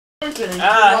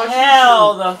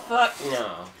Hell the fuck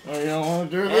no. Oh, you don't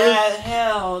want to do this?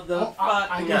 Hell the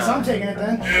fuck I guess I'm taking it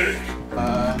then.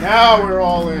 Now we're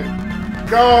all in.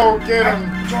 Go get him.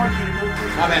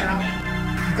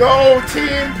 Go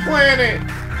Team Planet.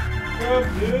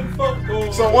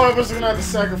 So one of us is gonna have to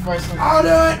sacrifice something. I'll do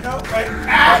it. No, wait.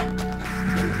 Ah!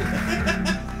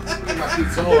 My feet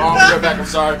so long. I'll go back. I'm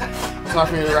sorry. It's not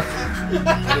for me to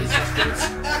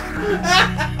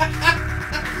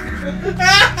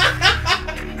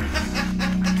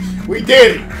We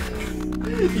did it!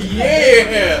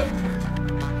 Yeah!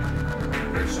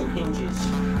 There's some hinges.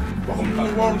 Welcome to the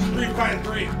world of Street Fighter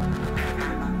 3.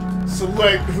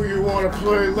 Select who you want to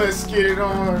play. Let's get it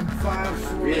on. 5,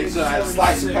 4, Yeah, 8, so I 7,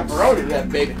 slice of 6. pepperoni to that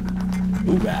baby.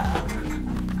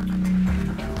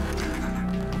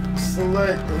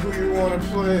 Select who you want to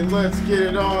play. Let's get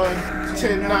it on.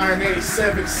 10, 9, 8,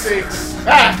 7, 6.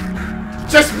 Ah!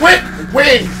 Just win!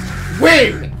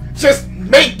 Just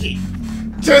make it!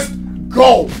 Just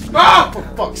go! Ah! For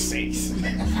fuck's sakes.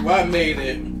 Well, I made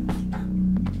it. Come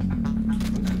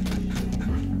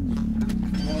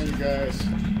on, you guys.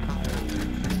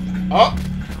 Oh!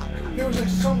 There was like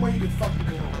some way you could fucking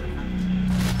do it.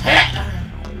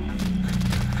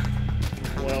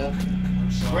 Well.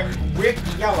 Rick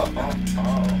Yellow.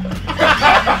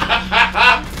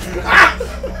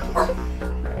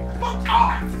 Fuck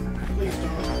off! Please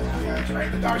don't. Yeah, that's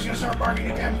right. The dog's gonna start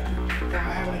barking again. I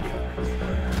have an idea.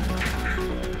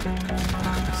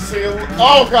 Seal.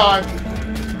 Oh, God!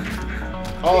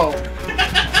 Oh.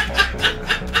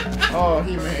 Oh,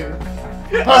 he made it.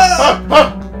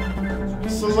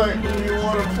 Select who you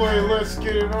want to play. Let's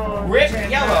get it on. Rick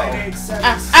 10, Yellow. 9, 8,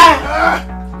 7, 6.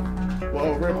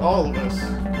 Well, rip all of us.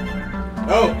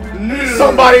 Oh.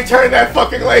 Somebody turn that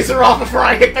fucking laser off before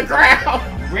I hit the ground!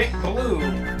 Rick Blue.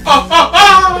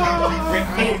 Rick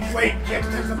Pink. Wait, get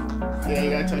this. Yeah, you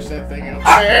gotta touch that thing out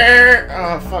there.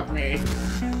 Oh, fuck me.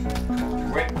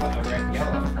 Rick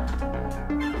Yellow.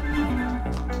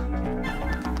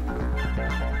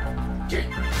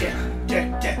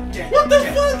 What the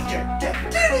fuck?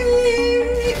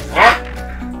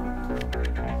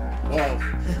 Whoa.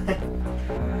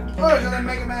 Oh, it's gonna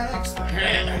Mega Man X.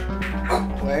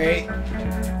 Wait.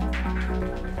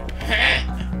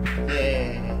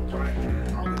 Yeah.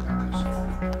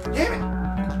 Damn it!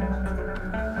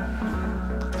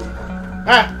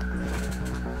 Ah!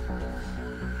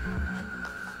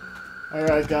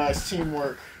 Alright, guys,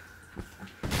 teamwork.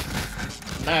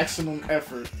 Maximum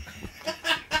effort.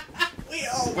 We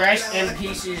all Rest in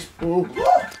pieces. Ooh.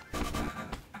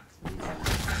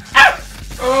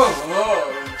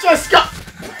 Oh. Just go!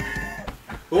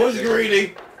 Who's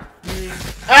greedy?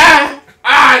 Ah!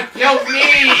 Ah, it killed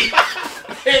me!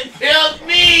 It killed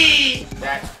me!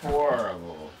 That's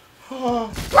horrible.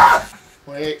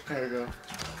 Wait, there we go.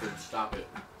 Stop it.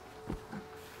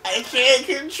 I can't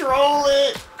control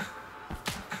it!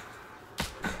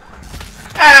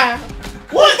 Ah!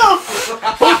 What the f-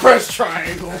 Who pressed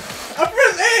triangle? I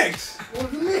pressed X!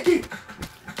 What do you mean?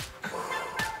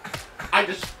 I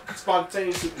just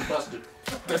spontaneously busted.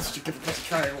 That's what you get for pressing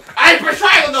triangle. I pressed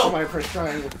triangle though! Somebody press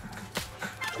triangle.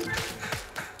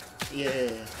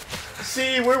 Yeah.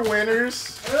 See, we're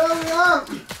winners.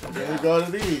 Then we go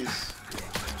to these.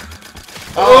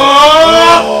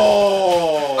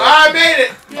 Oh! I made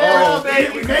it! Yeah,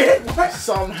 baby, we made it. What?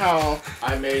 Somehow.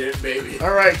 I made it, baby.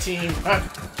 Alright, team.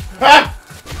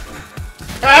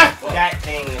 That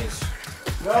thing is.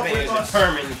 Well, That thing we is lost.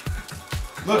 determined.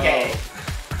 Look at it.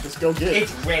 Just go get it.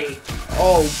 It's ready.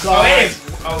 Oh, Oh, God. it is.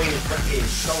 Oh, it is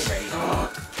so ready.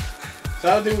 So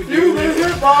how do we do You been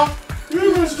this? hit, Bob. You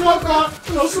been struck out.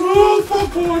 A smooth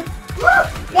fuckboy.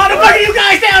 Why the fuck are you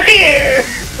guys down here?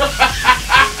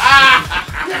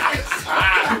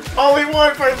 Only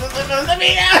one person supposed to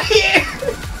be down here.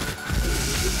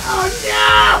 Oh,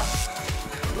 no.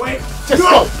 Wait.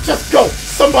 Just go.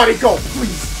 Somebody go,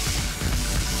 please.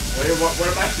 Wait, what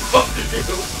am I supposed to do?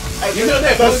 You know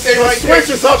that The blue thing right switch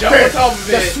there? is up Jump there. on top of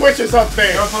The it. switch is up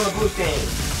there. Jump on the blue thing.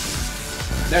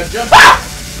 Now jump.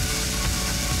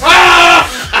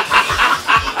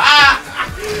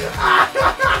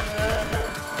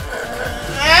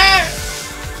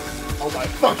 Oh my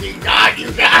fucking God,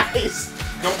 you guys!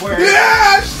 Don't worry.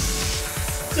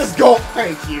 Yes! Just go.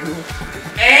 Thank you.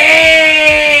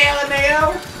 Hey,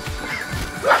 LMAO.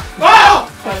 Oh!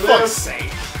 For fuck's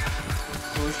sake.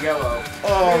 Who's yellow?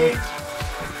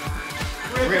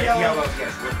 Rick Yellow. Yellow.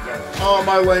 Yes, Rick Yellow. Oh,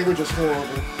 my language is horrible.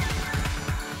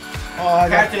 Oh, I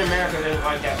Captain America didn't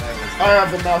like that language.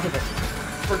 have the mouth of a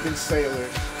freaking sailor.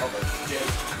 Oh, shit.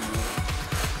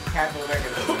 Captain America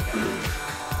didn't like that language.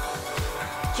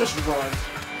 Just run.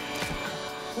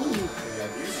 Ooh, yeah,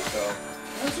 music though.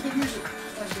 you can use it.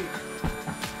 That's me.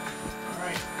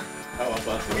 Alright. Oh, I'm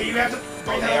about to. Okay, you have to.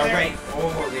 Oh, they are right.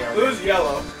 Oh, they are Who's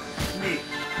yellow? Me.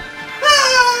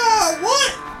 Ah!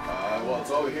 What? Well,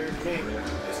 it's over here to me.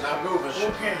 It's not moving.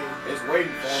 Okay. It's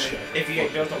waiting for me. If you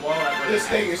get built a wall, that This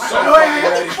thing is so What fucking the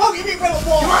ready. fuck? You can't build a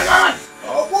wall. Come on, come on.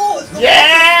 Oh, wall is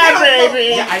Yeah,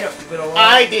 baby. Yeah, I know. But a wall.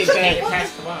 I did You can't that.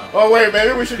 attach the wall. Oh wait,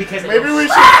 maybe we should. Because Maybe we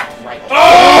should. Right.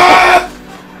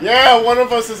 Yeah, one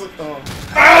of us is a.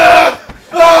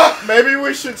 Maybe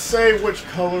we should say which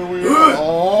color we are.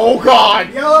 Oh God.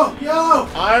 Yellow, yellow.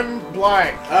 I'm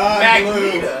black.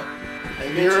 Magneto.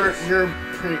 And you're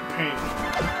pink.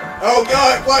 Oh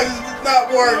God, why does this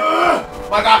not work?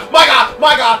 My God, my God,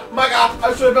 my God, my God! I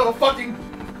should have built a fucking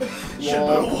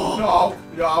Wall.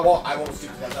 No, I won't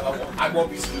seduce that. I won't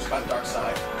be seduced by the dark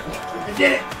side. I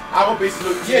did it. I won't be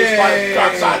seduced by the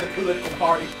dark side of the political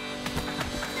party.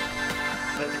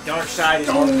 But the dark side is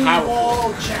more powerful.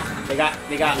 Wall check. They got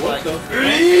What like the?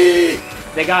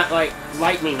 they got like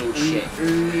lightning and shit.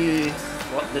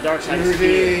 Well, the dark side is Rudy.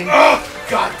 fear. Oh,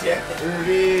 God damn it!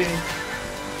 Rudy.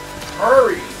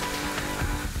 Hurry!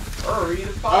 Hurry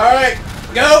the fire! All right,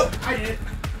 go! I did it.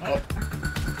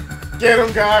 Get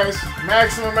him, guys.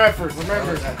 Maximum effort.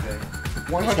 Remember, that thing?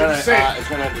 100%. It's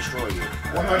gonna destroy you.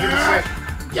 100%.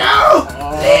 Go!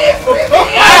 Oh,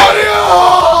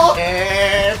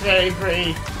 yeah,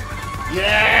 baby.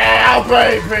 Yeah,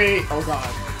 baby. Oh God.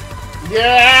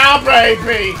 Yeah,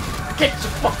 baby. Get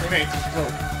your fucking ankles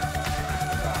broke.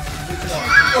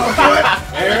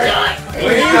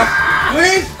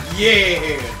 Please?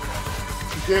 Yeah!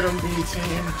 Get him,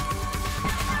 B-team.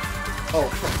 Oh,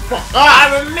 fuck.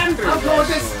 I remember. I'm cool with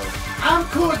this. I'm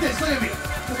cool with this. Look at me.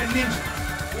 Look at ninja.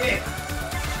 Yeah.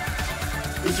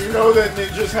 Did you know that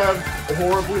ninjas have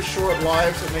horribly short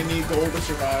lives and they need gold to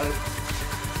survive?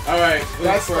 Alright,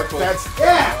 That's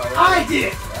Yeah, I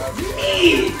did it.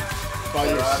 Me. by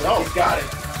He's yourself. got it.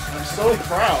 I'm so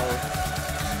proud.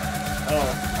 Oh,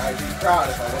 I'd be proud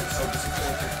if I wasn't so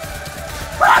disappointed.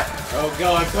 Oh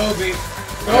God, Kobie!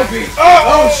 Kobie!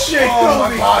 Oh shit, oh,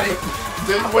 Kobie! my body.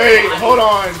 Then wait, hold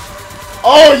on.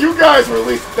 Oh, you guys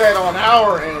released that on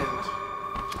our end.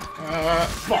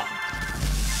 Fuck.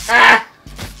 Ah!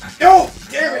 No!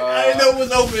 Damn it! I didn't know it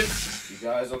was open. You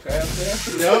guys okay up there?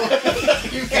 No.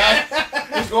 You guys?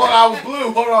 What's going on with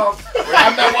Blue? Hold on.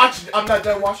 I'm not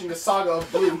done watching the saga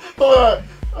of Blue. Hold on.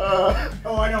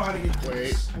 Oh, I know how to get Wait.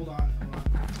 this. Hold on.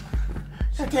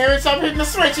 Damn it, stop hitting the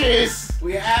switches!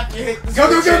 We have to hit the Go,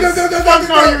 switches. no,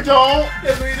 you don't!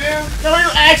 Yes, we do. No, you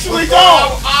actually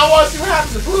Oh, don't! I want to see what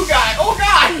happens to Blue guy. Oh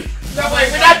God! No,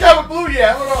 wait, we're not done with Blue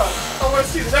yet. Hold on. I want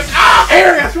to see the rest. Ah!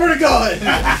 Eric, I swear to God!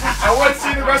 I want to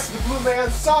see the rest of the Blue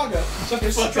Man's saga.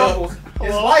 His struggles,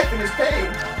 his life, and his pain.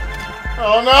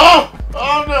 Oh no!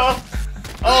 Oh no!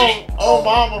 Oh,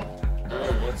 mama.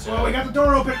 Well, we got the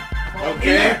door open. Okay. In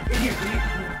there. In here.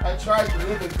 I tried to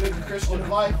live a good Christian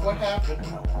life. What happened?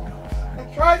 I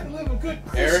tried to live a good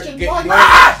Christian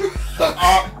life.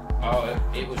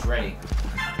 It was ready.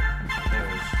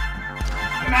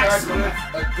 I tried to live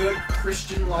a good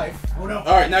Christian life. Oh no.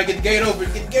 Alright, now get the gate open.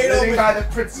 Get the gate Living open. by the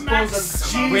principles of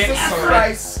Jesus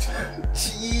Christ.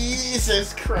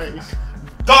 Jesus Christ.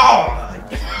 God!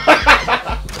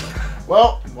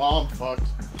 Well, I'm fucked.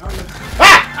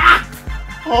 Ah!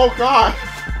 Oh God.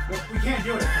 We can't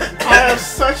do it. I have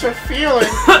such a feeling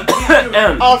We can't do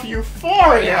it. of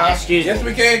euphoria. Excuse me. Yes,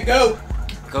 we can go.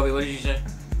 Kobie, what did you say?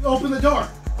 Open the door.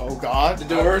 Oh God. The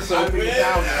door's How do open. we get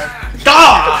down there?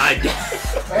 God!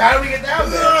 Wait, how do we get down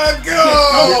there?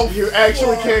 Go! You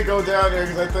actually can't go down there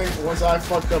because I think once I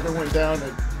fucked up and went down,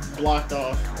 it blocked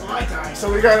off. Well, I died. So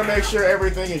we gotta make sure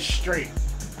everything is straight.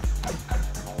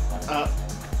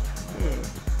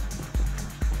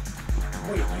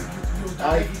 Wait, you'll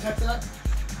die if you touch that?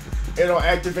 It'll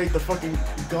activate the fucking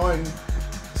gun.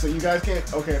 So you guys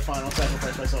can't. Okay, fine. I'll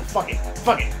sacrifice myself. Fuck it.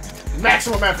 Fuck it.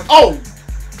 Maximum effort. Oh!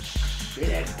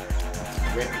 Shit.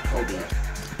 Rip Kobie.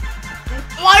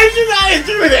 Why did you guys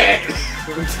do that?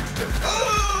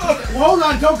 Well, hold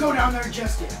on, don't go down there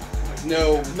just yet.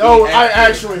 No. No, we I have to.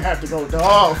 actually have to go.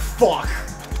 Oh, fuck.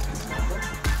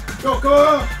 Go,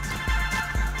 go,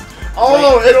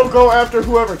 Oh, it'll go after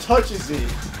whoever touches it.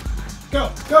 go,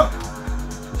 go.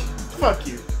 Fuck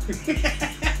you.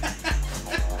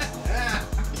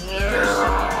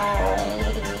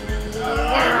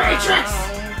 Matrix!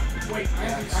 Wait, I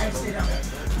have to stay down there.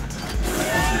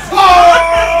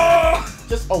 Oh!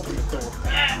 Just open the door.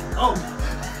 Oh!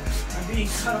 I'm being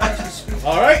cut off as we speak.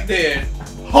 Alright then.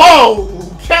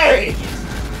 Okay!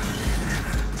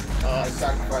 I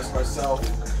sacrificed myself.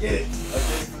 Get it. I did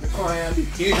it for the clan.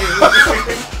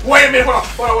 Wait a minute,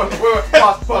 hold on.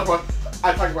 Pause.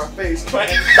 I'm talking about FaZe Clan.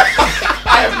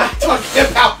 I am not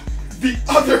talking about the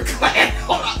other clan.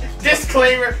 Hold on.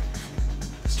 Disclaimer.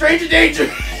 Stranger danger.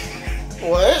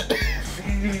 What?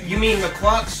 You mean the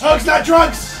Clucks? Hugs, not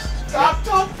drugs. Stop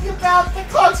talking about the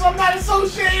Clucks. I'm not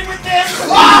associated with them.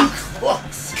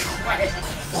 Clucks.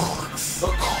 The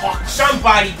Clucks.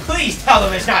 Somebody, please tell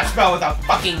them it's not spelled with a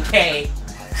fucking K.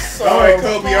 Sorry,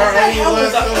 Kobe, our only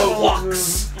list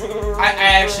Clucks. I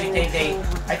actually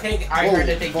think I heard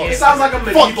that they get It it. sounds like a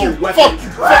medieval weapon. Fuck you.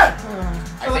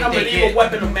 It's like a medieval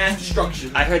weapon of mass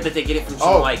destruction. I heard that they get it from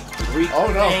some like Greek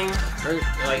thing. Or,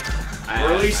 like,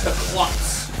 Release the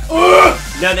Clucks.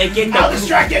 No, they get I'll the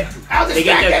distract it. I'll they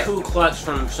get distract the Ku Klux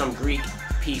from some Greek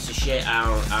piece of shit. I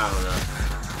don't know.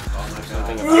 Oh my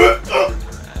Something god. about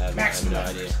I have Maximum. no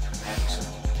idea.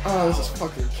 Oh, this is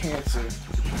fucking cancer.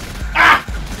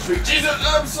 Sweet Jesus,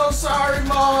 I'm so sorry,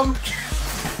 Mom.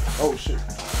 Oh shit.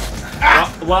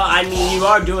 Well, I mean, you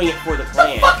are doing it for the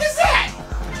plan. What the fuck is that?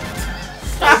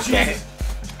 Stop it.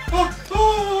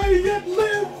 Oh, I get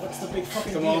live. What's the big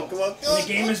fucking Come deal? on, come on. When the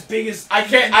game as big as I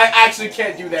actually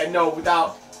can't do that. No,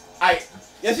 without.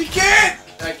 Yes, you can.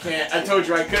 I can't. I told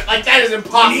you I could. Like, that is we need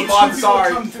impossible. two I'm people sorry.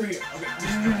 to come through here.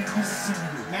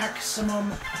 Okay.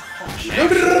 Maximum caution.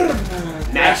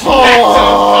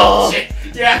 Oh.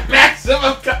 Yeah,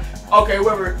 maximum. Okay,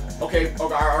 whoever. Okay,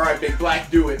 alright, Big Black,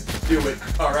 do it.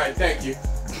 Alright, thank you.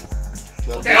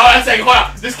 Okay, hold on a second, hold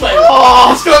on. Disclaimer.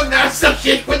 Oh. This goes now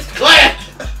associated with the clan.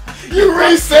 You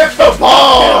reset the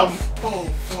bomb. Oh,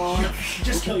 fuck.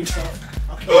 Just kill yourself.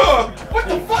 What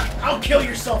the fuck? I'll kill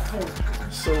yourself for it.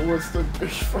 So what's the big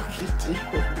fucking deal?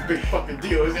 The big fucking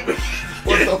deal, isn't it?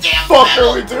 What the fuck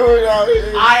are we doing out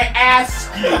here? I ask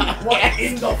you. What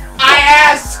in the I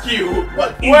ask you.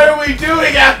 What are we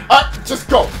doing at? Just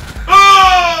go.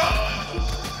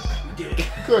 You did it.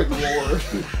 Good lord.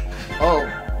 Oh.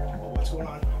 What's going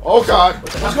on? Oh god.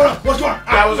 What's going on? What's going on?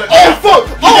 That was a Oh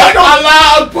fuck! Oh I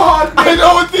know. loud bomb. I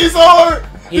know what these are.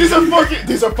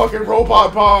 These are fucking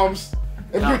robot bombs.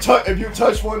 If you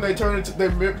touch one, they turn into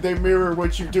they mirror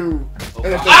what you do,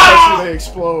 and if they touch you, they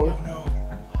explode.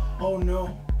 Oh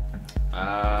no.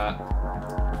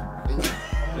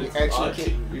 You actually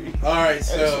can't. Alright,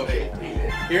 so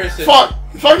here's the Fuck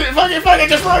it!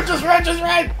 Just run!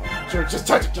 Just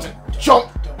touch it! Just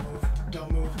jump!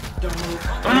 Don't move.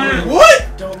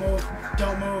 What? Don't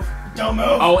move.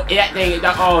 Oh, that thing.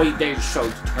 They're so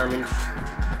determined.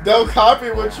 They'll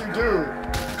copy what you do.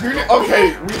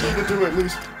 Okay, we need to do at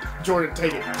least. Jordan,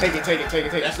 take it.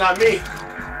 That's not me.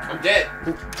 I'm dead.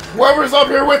 Whoever's up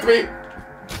here with me.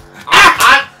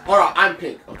 Hold on, I'm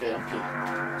pink. Okay, I'm pink.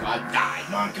 So I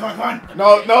died. Come on.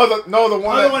 No, the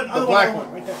one Other the black one.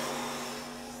 one. Right there.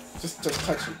 Just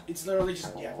touch it. It's literally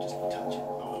just touch it.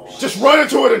 Oh, shit. Just run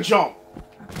into it and jump.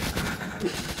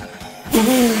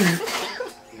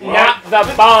 Not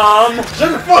the bomb.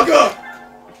 Shut the fuck up!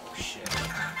 Shit.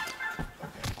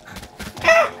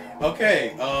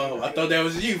 Okay, I thought that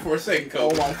was you for a second, Oh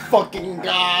Kobe. my fucking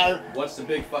god. What's the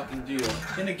big fucking deal?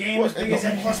 In a game as What big as the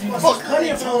N++, fuck there's plenty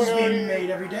of are you puzzles doing? being made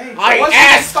every day. I What's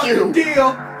asked the fucking you.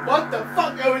 deal? What the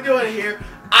fuck are we doing here?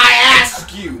 I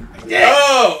ask you.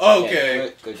 Oh,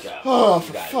 okay. Good job. Oh,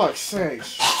 for fuck's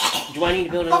sakes. Do I need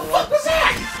to build What another the fuck wall? was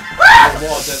that? The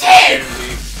wall doesn't Shit! scare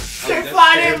me. Shit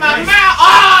flying in my mouth!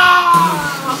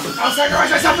 Ah! I'll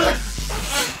sacrifice myself for the...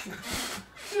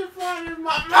 Shit flying in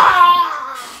my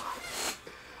mouth!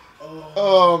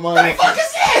 Oh What my. the fuck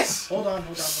is this? Hold on.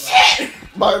 Shit!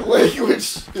 My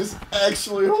language is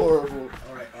actually horrible.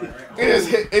 Alright.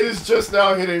 It is just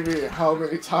now hitting me how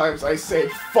many times I say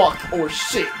fuck or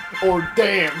shit or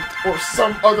damn or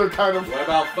some other kind of What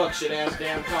about fuck shit ass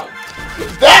damn cock?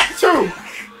 that too.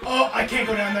 Oh, I can't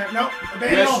go down there. No,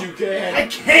 abandon Yes, all. you can. I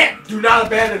can't. Do not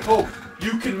abandon hope.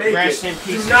 You can make Rest it. in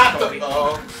peace, Do not.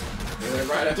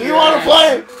 Kobie. Do you want to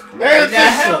play? Man, The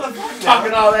hell the fuck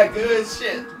talking all that good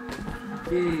shit.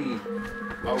 Okay.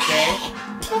 What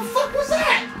the fuck was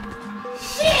that?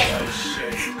 Shit! Oh,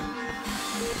 shit.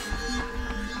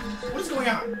 What is going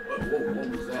on? What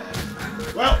was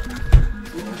that? Well,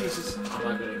 Jesus. I'm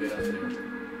not gonna get up there.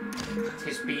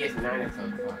 His BS 9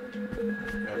 o'clock.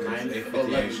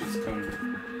 9:58 she's coming.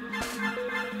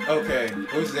 Okay,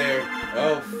 who's there?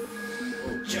 Oh,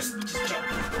 Just jump.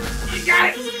 You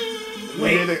got it.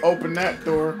 we need to open that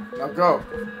door. Now go.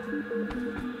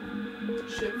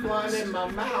 Shit flying in my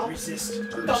mouth. Resist.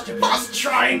 The Boss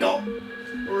triangle.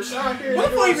 We're out here.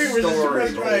 What the fuck you mean resist the Story.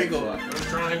 press triangle? What does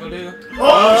triangle do?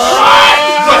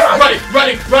 Oh,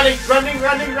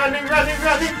 Running.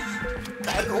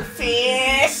 Gotta go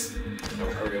fast.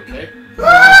 Don't hurry, okay?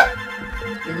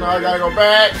 You know I gotta go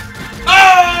back.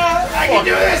 I can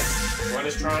do this. What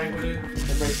does triangle do?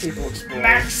 makes people explode.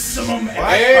 Maximum.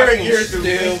 Eric, you're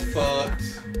still fucked.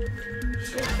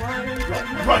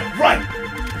 Run!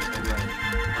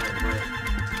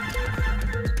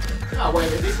 Oh, wait a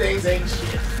minute, these things ain't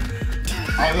shit.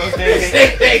 All those These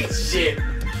things things ain't shit.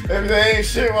 everything ain't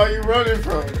shit while you running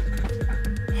from it.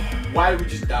 Why did we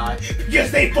just die?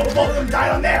 Because both of them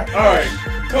died on there. Alright,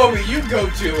 Kobie, you go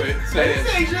to it. Say These it.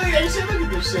 things really ain't shit. Look at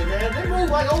this shit, man. They move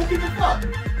like old people fuck.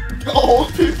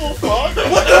 Old people fuck.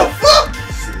 What the fuck?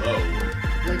 Slow.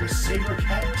 Like a saber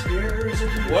cat tears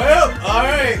into the Well,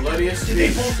 alright. Bloodiest Did they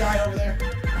both die over there?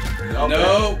 No,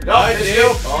 no, I it's did.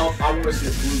 still. Oh, I want to see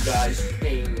the blue guys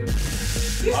pain.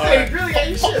 These All things right. really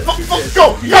ain't shit. Look at this.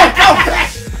 Go!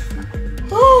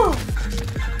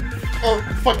 Oh,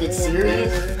 fucking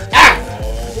serious?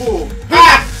 Ooh.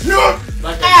 No!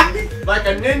 Like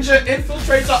a ninja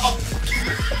infiltrates a.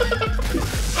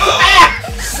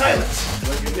 Silence.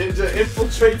 Like a ninja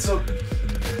infiltrates a.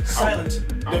 Silent.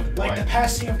 Like the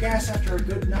passing of gas after a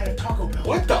good night of Taco Bell.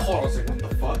 What the? Hold on a second. What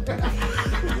the fuck?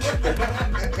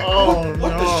 Oh,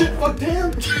 what no. the shit? Fuck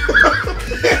damn.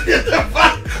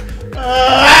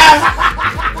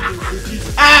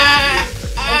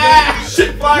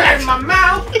 Shit flying in my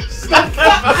mouth.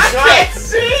 I can't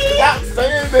see. Stop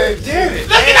saying that. Damn it.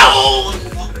 Look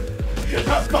at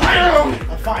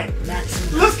I'm fine.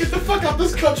 Maximum. Let's get the fuck out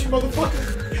this country,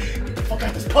 motherfucker. Get the fuck out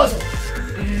of this puzzle.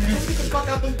 Let's get the fuck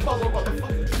out this puzzle,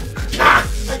 motherfucker. Ah,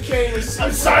 I can't even see.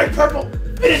 I'm sorry, Purple.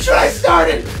 Finish what I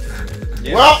started.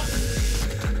 Yeah. Well,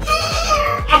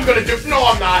 I'm gonna do. No,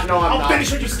 I'm not. No, I'm I'll not.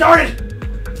 finish what you started.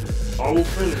 I will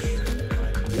finish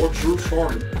what you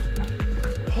started.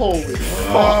 holy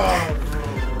fuck.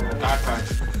 Alright,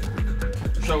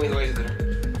 fine. Show me the ways of the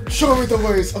dark. Show me the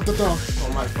ways of the dark.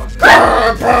 Oh my fuck.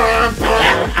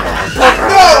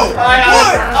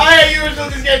 No! You were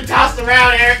just getting tossed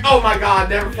around, Eric. Oh my god,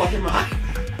 never fucking mind.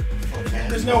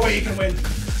 There's no way you can win.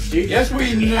 Yes,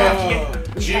 we know.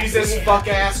 Jesus fuck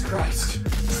ass Christ.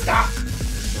 Stop.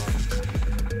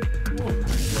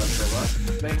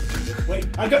 Wait,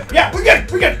 I'm good. Yeah, we're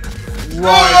good. We're good.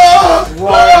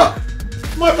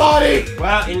 My body.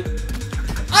 Well,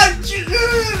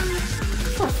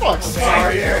 For fuck's sake.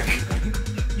 Sorry, Eric.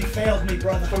 You failed me,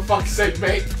 brother. For fuck's sake,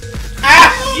 mate.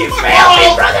 You failed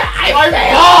me, brother. My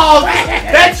balls!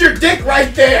 That's your dick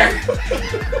right there!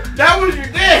 That was your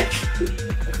dick!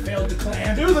 I failed the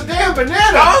clan. It was a damn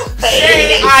banana! don't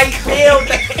say I failed.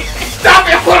 Stop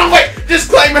it! Hold on, wait!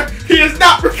 Disclaimer! He is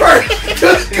not referring to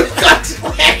the Ku Klux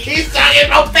Klan! He's not in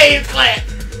no Phase Clan!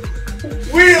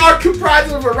 We are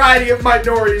comprised of a variety of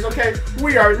minorities, okay?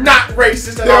 We are not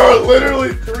racist at There are all.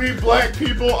 literally 3 black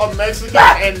people, a Mexican,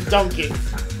 and Duncan.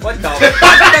 What the fuck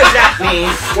does that mean?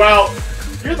 Well,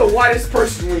 you're the whitest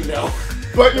person we know.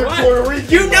 But you're What? Puerto Rican.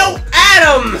 You know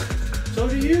Adam! So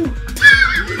do you.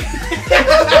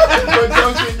 But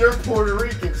Duncan, you're Puerto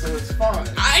Rican, so it's fine.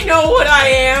 I know what I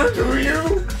am! Do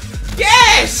you?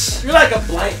 Yes! You're like a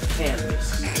blank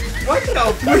canvas. What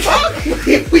the fuck?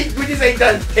 we just ain't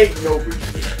done painting over you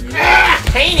yet.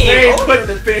 Painting They ain't over. put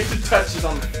the finishing touches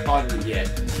on you yet.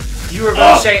 You were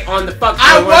gonna say on the fuck.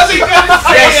 I wasn't gonna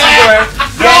say Yes, that! you were.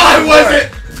 No, Yes, I you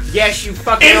wasn't! Yes, you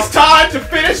fucking. It's time to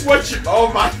finish what you. Oh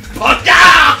my fuck!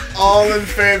 Ah! All in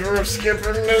favor of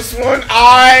skipping this one? No.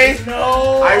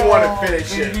 I want to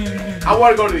finish it. I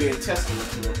want to go to the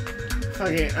intestines.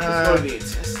 Okay, Let's go to the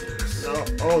intestines. no.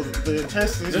 Oh, the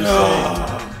intestines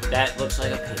are That looks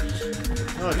like a penis. saying.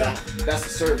 Oh, no. That's the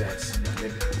cervix.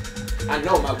 I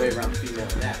know my way around female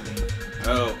anatomy.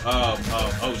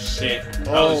 Oh shit.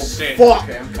 Oh, shit. fuck.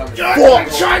 Okay, I'm coming.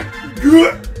 Fuck.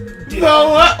 You know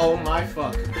what? Oh my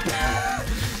fuck.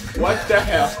 What the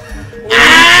hell?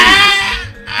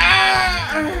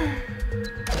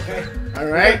 Okay.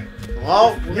 Alright.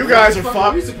 Well, you guys are What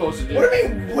are we fucked. supposed to do? What do you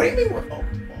mean? What do you mean we're?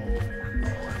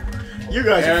 You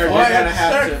guys are Eric, fucked. you're gonna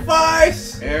have to.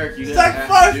 Sacrifice! Eric, you're gonna have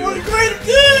Sacrifice to do for the it. greater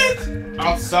good!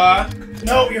 Outside.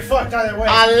 No, you're fucked either way.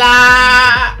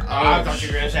 Allah! I thought you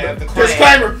were gonna say the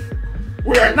Disclaimer: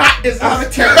 we are not Islamic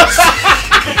terrorists.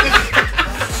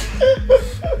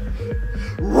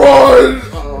 Run!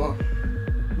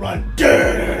 Run.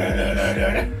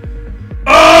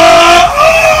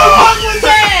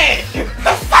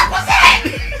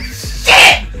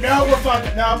 No, we're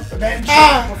fucked. No, avenge.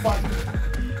 We're fucked.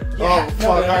 Oh,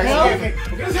 fuck. Okay.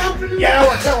 What's happening? Yeah, that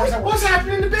works. That works. That works. What's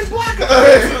happening to Big Black?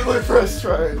 I accidentally pressed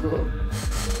triangle.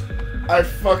 I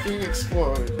fucking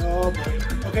exploded. Oh boy.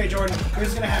 Okay, Jordan.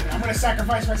 Here's gonna happen. I'm gonna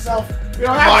sacrifice myself. We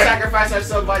don't have to sacrifice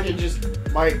ourselves. I can just.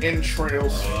 My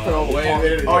entrails fell Wait a apart.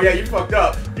 minute. Oh yeah, you fucked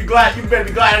up. You better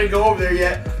be glad I didn't go over there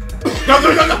yet. No.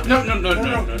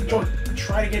 Jordan,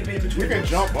 try to get in between. We can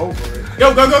jump over it.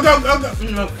 Go.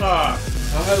 No, fuck.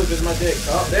 Oh, hell, there's my dick.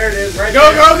 Oh, there it is, right Go,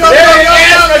 there. go, go, There go, it is.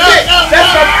 go, That's my go, dick. go,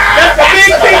 That's go. the big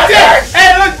pink dick.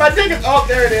 Hey, look, my dick is. Oh,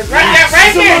 there it is. Right there,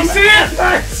 right there. You see it?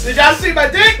 Did y'all see my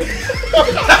dick?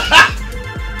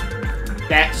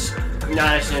 That's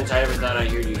not a sentence I ever thought I'd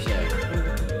hear you say.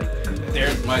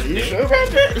 There's my You dick. sure about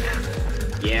that?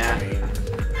 Yeah.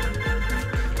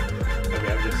 Okay,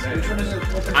 I'm just saying. Which one is it?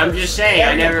 What the I'm just saying,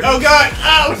 I never. Oh god!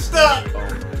 Oh, stop! Oh my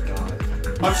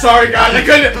god. I'm sorry, guys. I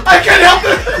couldn't help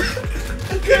it.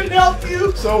 I couldn't help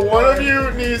you. So one of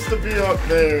you needs to be up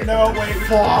there. No, wait.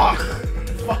 Fuck!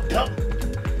 Fucked up.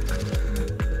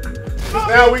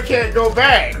 Now we can't go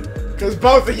back. Because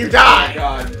both of you Oh my died.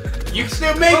 god. You can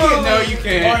still make it. No, you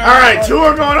can't. Alright, 2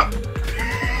 are going up.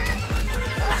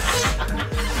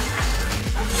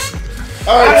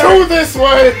 Alright, 2 this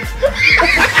way.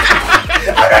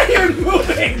 I'm not even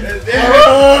moving.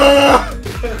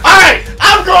 Alright,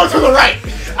 I'm going to the right.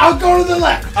 I'll go to the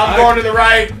left. I'm going to the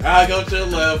right. I'll go to the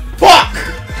left. Fuck!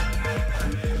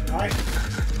 Alright.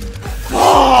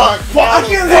 Fuck! I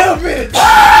can't help it.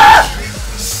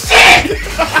 Shit!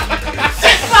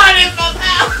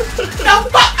 No,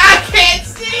 fuck! I can't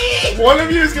see. One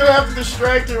of you is gonna have to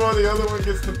distract you while the other one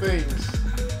gets the things.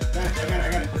 I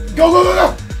got it. Go, go, go,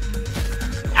 go.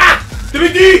 The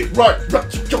big D! Right, go.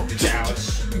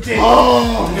 You did.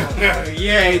 Oh!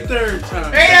 Yay, third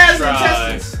time. Hey, ass Try.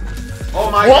 intestines.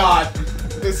 Oh my What? god.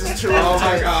 This is too Oh intense.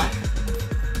 my god.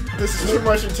 This is too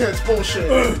much intense bullshit.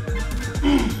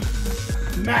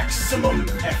 Maximum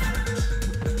effort.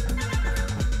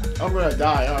 I'm gonna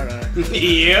die, aren't I?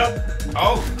 Yep.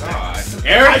 Oh god. I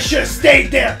Eric. should have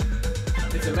stayed there.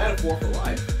 It's a metaphor for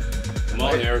life. Come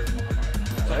on, Eric.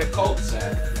 It's like a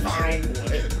cul-de-sac. Fine.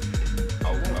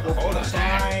 Hold on.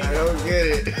 Fine. I don't get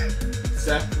it.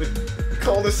 Exactly.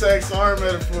 Cul-de-sacs are a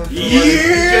metaphor for You life.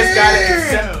 just gotta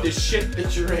accept the shit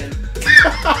that you're in.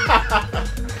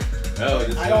 Oh,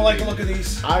 this I don't like the look of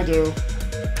these. I do.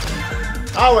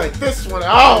 I like this one.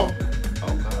 Ow!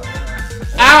 Oh god.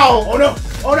 Ow! Oh no!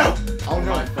 Oh no! Oh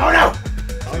no. Oh no!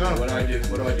 Oh no. What do I do?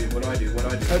 What do I do? What do I do? What do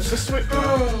I do? Touch the switch.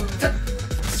 Oh.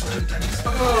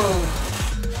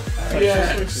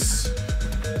 Yes.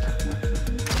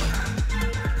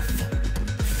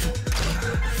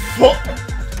 Fuck.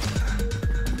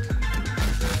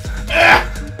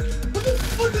 What the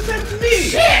fuck does that mean?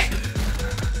 Shit!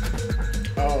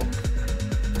 Oh.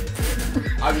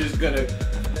 I'm just gonna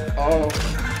Oh.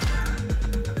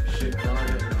 shit on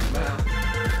it in my mouth.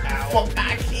 Fuck.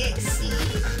 I can't see.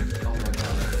 Oh my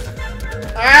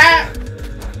god. Ah!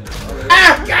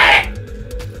 Ah! Got it!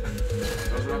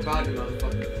 Those are my body,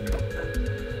 motherfucker.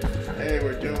 Hey,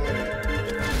 we're doing it.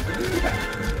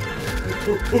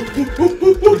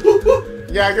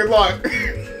 Yeah, good luck.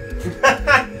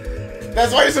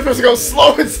 That's why you're supposed to go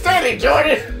slow and steady,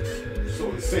 Jordan.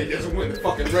 So to say doesn't win the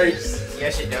fucking race.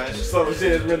 Yes, it does. So to say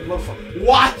doesn't win the motherfucker.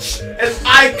 Watch as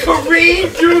I careen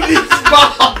through these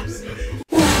bombs.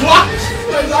 Watch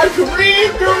as I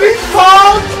careen through these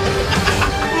bombs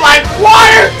like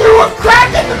water through a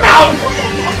crack in the mountain.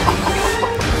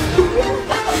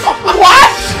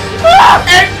 Watch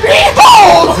and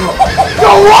behold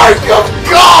the work of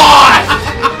God.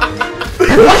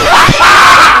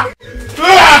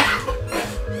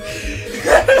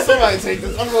 Somebody take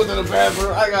this. I'm going to the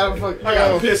bathroom. I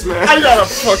gotta piss, man. I gotta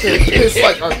fucking piss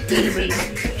like a demon.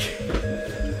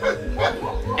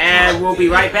 And we'll be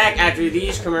right back after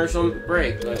these commercial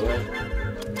break. We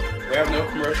have no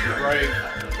commercial break.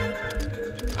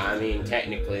 I mean,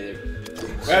 technically,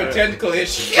 We have a technical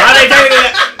issue. how they doing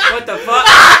it? What the fuck?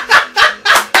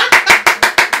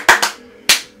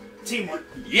 Teamwork.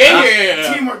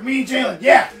 Yeah! Teamwork. Me and Jalen.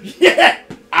 Yeah. Yeah.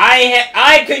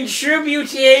 I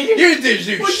contributed. You did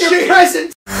do With your shit!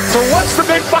 presence. So what's the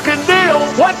big fucking deal?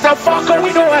 What the fuck are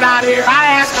we doing out here?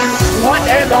 I ask you, what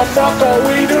in the fuck are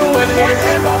we doing here?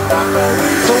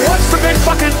 So what's the big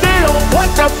fucking deal? What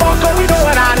the fuck are we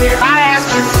doing out here? I ask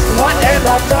you, what in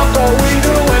the fuck are we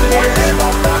doing here?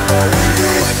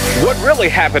 What really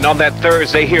happened on that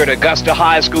Thursday here at Augusta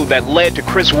High School that led to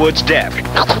Chris Wood's death?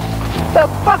 The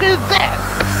fuck is that?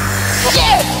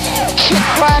 Shit! Shit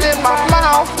right in my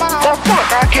mouth. The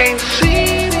fuck I can't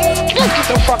see. Get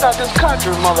the fuck out this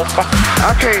country, motherfucker.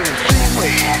 I can't see.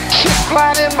 Shit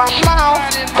right in my mouth.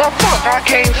 The fuck I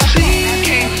can't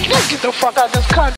see. Get the fuck out this country.